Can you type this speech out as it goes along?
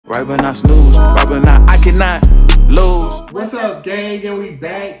Right when I snooze, right when I cannot lose. What's up, gang? And we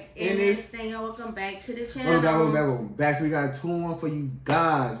back in this thing. Welcome back to the channel. Welcome back. So we got a 2-1 for you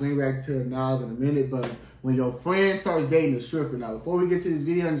guys. We ain't back to the NILES in a minute, but when your friend starts dating a stripper. Now, before we get to this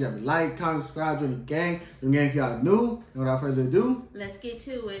video, you have to like, comment, subscribe, join the gang. If y'all new, and without further ado, let's get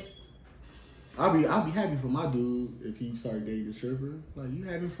to it. I'll be happy for my dude if he started dating a stripper. Like, you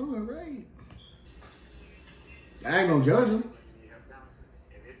having fun, right? I ain't gonna judge him.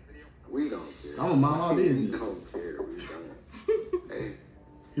 We don't care. I'm a mind my business. We don't care. We don't. Hey.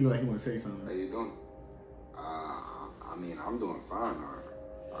 He look like he want to say something. How you doing? I mean, I'm doing fine.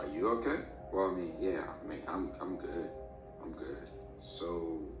 Are you okay? Well, I mean, yeah. I mean, I'm good. I'm good.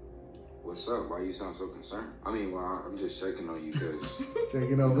 So, what's up? Why you sound so concerned? I mean, well, I'm just checking on you because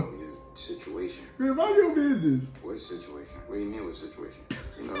checking on your situation. Man, mind your business. What situation? What do you mean, what situation?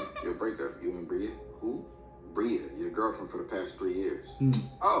 You know, your breakup. You and Bria. Who? Bria, your girlfriend for the past 3 years.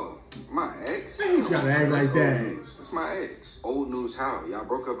 Oh, my ex? You gotta act like that. It's my ex. Old news how? Y'all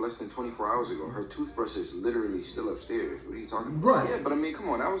broke up less than 24 hours ago. Her toothbrush is literally still upstairs. What are you talking about? Right. Yeah, but I mean, come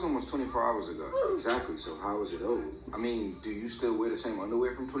on. That was almost 24 hours ago. Exactly. So how is it old? I mean, do you still wear the same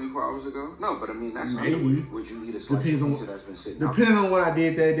underwear from 24 hours ago? No, but I mean, that's maybe. Would you eat a slice of pizza that's been sitting out? Depending on what I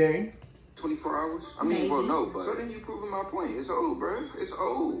did that day. 24 hours? I mean, well, no, but so then you proving my point. It's old, bro. It's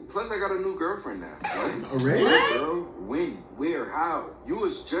old. Plus, I got a new girlfriend now. Right? Already? Girl, when, where, how? You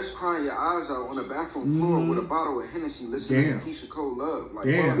was just crying your eyes out on the bathroom floor with a bottle of Hennessy listening to Keisha Cole Love. Like,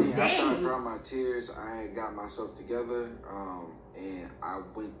 damn. I mean, after I dried my tears, I had got myself together, and I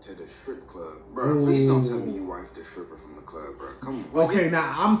went to the strip club. Bro, please don't tell me you wifed the stripper from the club, bro. Come on. Okay,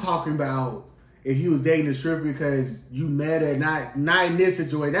 now, I'm talking about if you was dating a stripper because you met her, not in this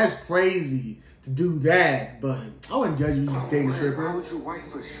situation. That's crazy to do that, but I wouldn't judge you dating a stripper. Why would you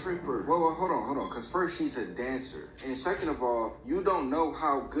wife a stripper? Well, hold on. Because first, she's a dancer. And second of all, you don't know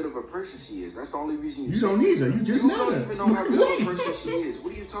how good of a person she is. That's the only reason you don't either. You just met her. You don't even know how good of a person she is.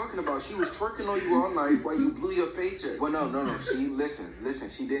 What are you talking about? She was twerking on you all night while you blew your paycheck. Well, no. See, listen.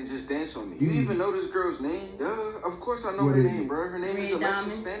 She didn't just dance on me. You even know this girl's name? Duh. Of course I know her name, bro. Her name is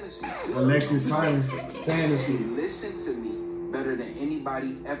Alexis Fantasy. Alexis Fantasy. Listen to me. Better than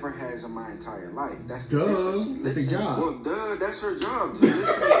anybody ever has in my entire life. That's the difference. That's a job. Well, duh, that's her job. To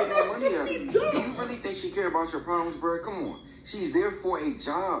listen and get more money out of you. Do you really think she care about your problems, bro? Come on. She's there for a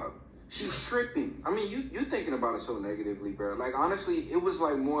job. She's tripping. I mean, you thinking about it so negatively, bro. Like, honestly, it was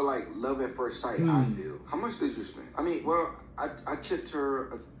like more like love at first sight, I feel. How much did you spend? I mean, well, I tipped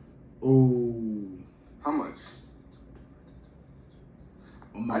her. How much?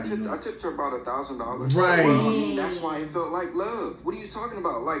 I tipped her about $1,000. Right. Well, I mean, that's why it felt like love. What are you talking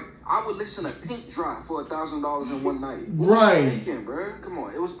about? Like, I would listen to Pink Drop for $1,000 in one night. Right. Thinking, bro. Come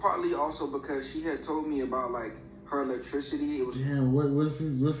on. It was partly also because she had told me about like her electricity. It was. Damn.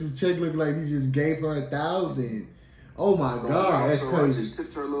 What's his check look like? He just gave her $1,000. Oh my God, that's crazy. I just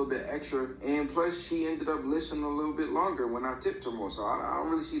tipped her a little bit extra, and plus she ended up listening a little bit longer when I tipped her more. So I don't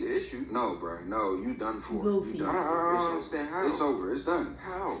really see the issue. No, bro, no, you done for. Goofy. You done for. I don't understand how. It's over. It's done.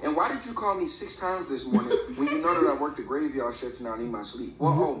 How? And why did you call me 6 times this morning when you know that I worked the graveyard shift and I need my sleep?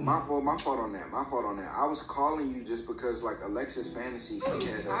 Well, my fault on that. My fault on that. I was calling you just because like Alexis Fantasy. She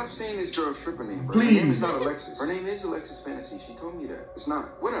had. Stop saying this girl's stripper name, bro. Please. Her name is not Alexis. Her name is Alexis Fantasy. She told me that. It's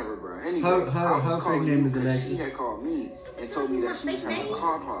not. Whatever, bro. Anyway, her fake name is Alexis. She had called me and told me that she was having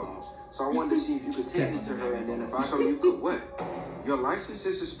car problems. So I wanted to see if you could take me to her, and then if I told you could what? Your license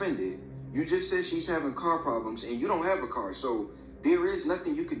is suspended. You just said she's having car problems, and you don't have a car, so there is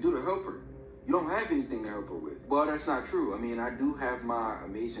nothing you could do to help her. You don't have anything to help her with. Well, that's not true. I mean, I do have my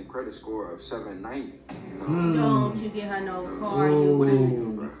amazing credit score of 790. You know? Don't you get her no car? What did you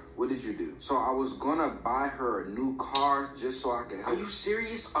do, bro? What did you do? So I was gonna buy her a new car just so I could. Are you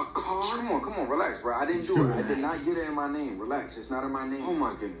serious? A car? Come on, relax, bro. I didn't do it. I did not get it in my name. Relax, it's not in my name. Oh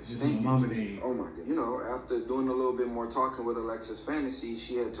my goodness. It's in my mama name. Oh my goodness. You know, after doing a little bit more talking with Alexis Fantasy,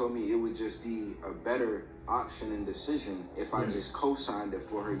 she had told me it would just be a better option and decision if I just co-signed it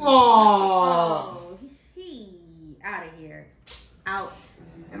for her. Oh, he out of here. Out.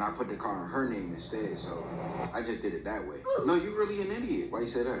 And I put the car in her name instead, so I just did it that way. No, you really an idiot. Why you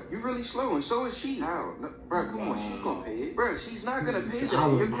say that? You really slow, and so is she. How? No, bro, come on, she's gonna pay it. Bro, she's not gonna pay that.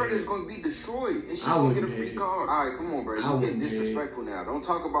 Your credit is gonna be destroyed, and she's gonna get a free car. All right, come on, bro. You getting disrespectful now. Don't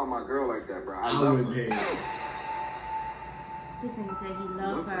talk about my girl like that, bro. I love her. This nigga said he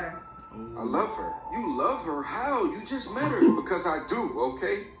loved her. I love her. You love her? How? You just met her. Because I do,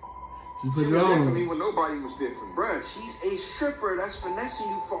 okay? She put She it was there on. for me when nobody was there for me. Bruh, she's a stripper that's finessing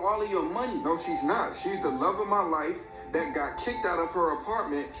you for all of your money. No, she's not. She's the love of my life. that got kicked out of her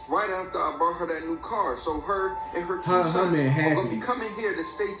apartment right after I bought her that new car. So her and her two sons are gonna be coming here to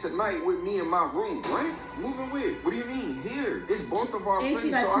stay tonight with me in my room. What? Moving with? What do you mean? Here. It's both of our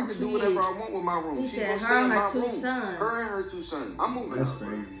places, so I can do whatever I want with my room. She's gonna stay in my room. Her and her two sons. I'm moving out. That's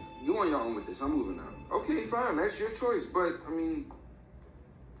crazy. You on your own with this. I'm moving out. Okay, fine. That's your choice. But, I mean,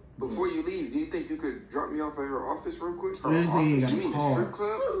 before you leave, do you think you could drop me off at her office real quick? Her office? You mean the strip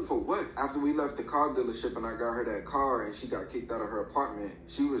club? For what? After we left the car dealership and I got her that car and she got kicked out of her apartment,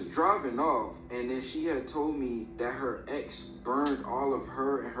 she was driving off and then she had told me that her ex burned all of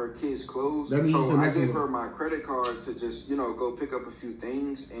her and her kids' clothes. So I gave her my credit card to just, you know, go pick up a few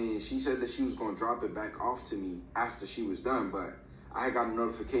things, and she said that she was going to drop it back off to me after she was done, but I got a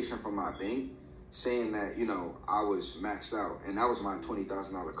notification from my bank saying that, you know, I was maxed out, and that was my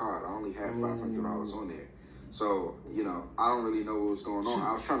 $20,000 card. I only had $500 on there. So, you know, I don't really know what was going on.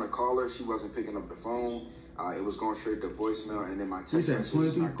 I was trying to call her. She wasn't picking up the phone. It was going straight to voicemail, and then my text message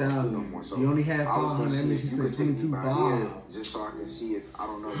was not going through no more. So you only had 500, that means she spent $22,500. Just so I can see if, I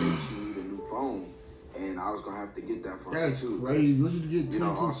don't know, maybe she need a new phone. And I was gonna have to get that for her too. That's crazy. What you get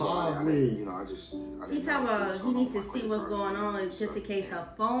 $22,500 with? You know, I he talking about he need to see what's going on just in case her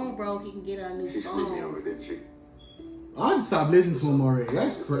phone broke. He can get her a new phone. She screwed me over, didn't she? I just stopped listening to him already.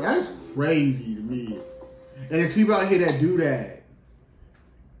 That's crazy to me. And there's people out here that do that.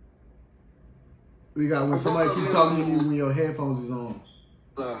 We got when somebody keeps talking to you when your headphones is on.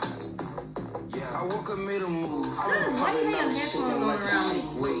 I woke up, made a move. Why you have headphones on around me?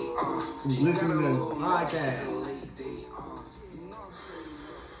 Who's listening to the podcast?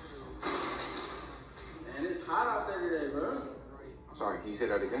 Man, it's hot out there today, bro. Sorry, can you say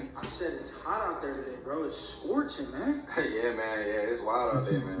that again? I said it's hot out there today, bro. It's scorching, man. Yeah, man. Yeah, it's wild out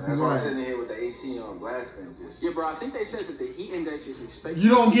there, man. That's why I'm sitting here with the AC on blasting. Just... Yeah, bro. I think they said that the heat index is expected. You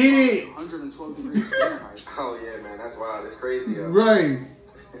don't get it. 112 degrees Fahrenheit. Oh yeah, man. That's wild. It's crazy. Right.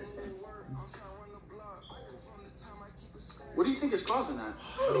 What do you think is causing that?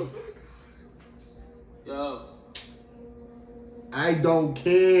 Yo. I don't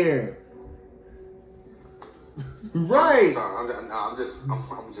care. Right. Sorry, I'm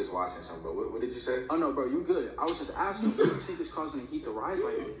just watching something. But what did you say? Oh no, bro, you good. I was just asking, what do you think is causing the heat to rise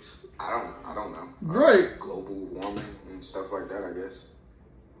like this? I don't know. Right. Global warming and stuff like that, I guess.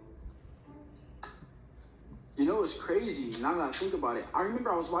 You know what's crazy? Now that I think about it, I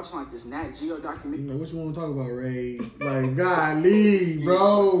remember I was watching like this Nat Geo documentary. What you want to talk about, Ray? Like, golly,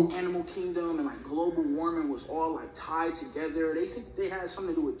 bro. Animal Kingdom and like global warming was all like tied together. They think they had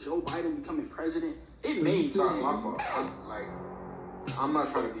something to do with Joe Biden becoming president. It made sense. It's not my fault. I'm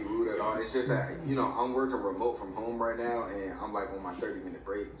not trying to be rude at all. It's just that, you know, I'm working remote from home right now, and I'm like on my 30-minute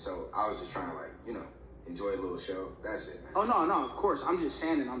break. So I was just trying to, like, you know, enjoy a little show. That's it, man. Oh, no, of course. I'm just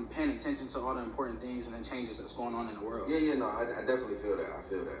saying that I'm paying attention to all the important things and the changes that's going on in the world. Yeah, no, I definitely feel that. I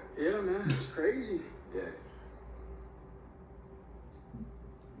feel that. Yeah, man. It's crazy. Yeah.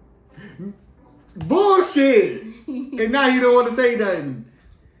 Bullshit! And now you don't want to say nothing.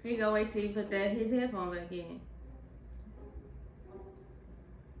 He gonna wait till you put his headphone back in.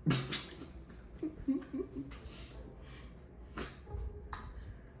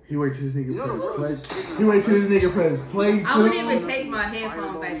 He wait till this nigga press play. He wait till this nigga press play too. I wouldn't even take my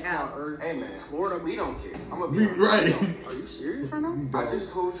headphone back out. Hey man, Florida, we don't care. I'm gonna be right. Are you serious right now? I just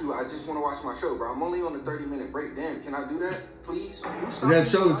told you I just want to watch my show, bro. I'm only on a 30-minute break. Damn, can I do that, please? That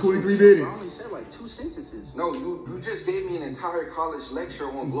show is 23 minutes. I only said like 2 sentences. No, you just gave me an entire college lecture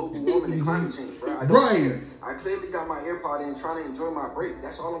on global warming and climate change, bro. Right. I clearly got my AirPod in, trying to enjoy my break.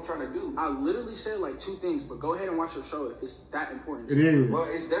 That's all I'm trying to do. I literally said like 2 things, but go ahead and watch your show if it's that important. It is. Well,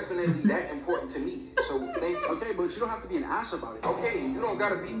 it's definitely that important to me. So thank you. Okay, but you don't have to be an ass about it. Okay, you don't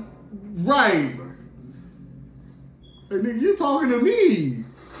gotta be. Right. Hey, nigga, you talking to me.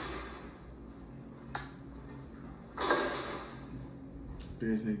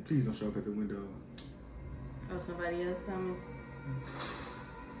 This nigga, please don't show up at the window. Oh, somebody else coming?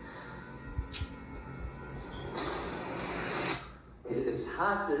 It's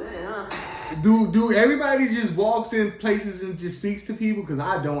hot today, huh? Do everybody just walks in places and just speaks to people? Because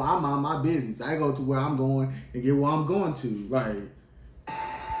I don't. I'm on my business. I go to where I'm going and get where I'm going to. Like,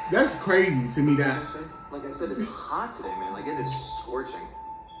 that's crazy to me. That, like I said, it's hot today, man. Like, it is scorching.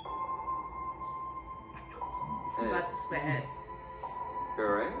 I'm about to spaz. You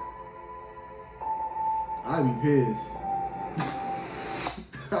alright? I'd be pissed.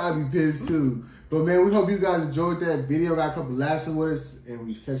 I'd be pissed too. But man, we hope you guys enjoyed that video. Got a couple laughs with us, and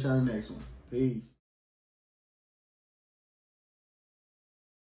we catch y'all in the next one. Peace.